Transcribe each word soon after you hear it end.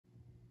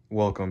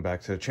Welcome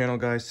back to the channel,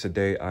 guys.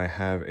 Today I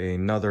have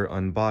another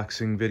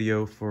unboxing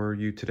video for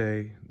you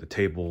today. The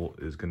table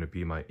is going to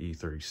be my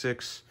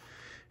E36,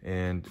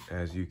 and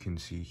as you can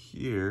see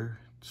here,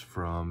 it's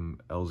from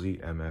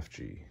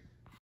LZMFG.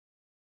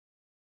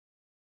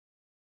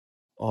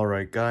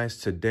 Alright guys,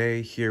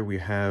 today here we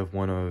have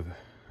one of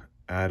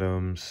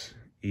Adam's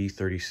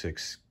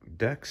E36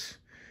 decks.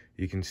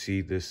 You can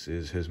see this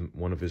is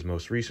one of his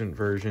most recent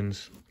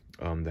versions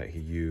that he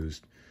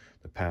used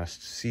the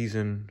past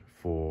season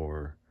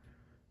for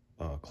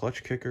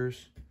clutch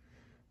kickers.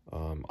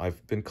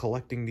 I've been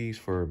collecting these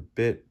for a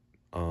bit.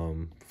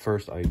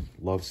 First, I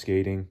love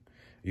skating.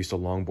 I used to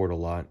longboard a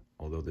lot,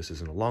 although this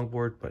isn't a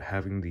longboard, but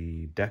having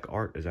the deck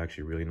art is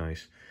actually really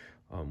nice.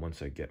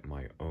 Once I get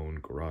my own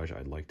garage,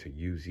 I'd like to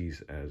use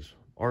these as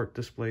art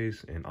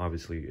displays, and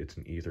obviously it's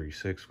an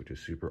E36, which is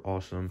super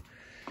awesome.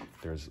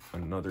 There's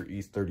another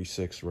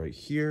E36 right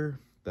here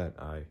that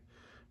I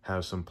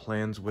have some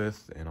plans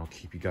with, and I'll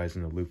keep you guys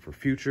in the loop for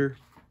future.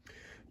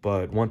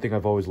 But one thing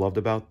I've always loved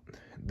about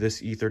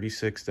this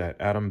E36 that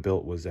Adam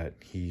built was that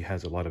he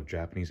has a lot of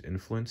Japanese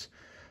influence,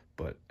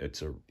 but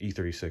it's a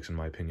E36, in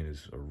my opinion,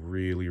 is a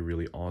really,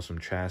 really awesome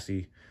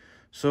chassis.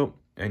 So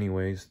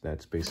anyways,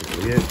 that's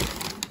basically it.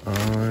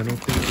 I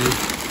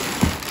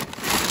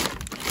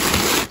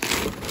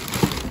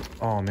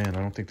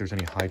don't think there's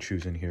any high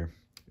chews in here.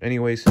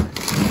 Anyways,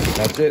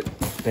 that's it.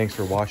 Thanks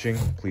for watching.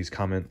 Please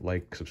comment,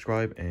 like,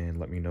 subscribe, and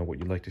let me know what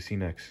you'd like to see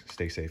next.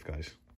 Stay safe, guys.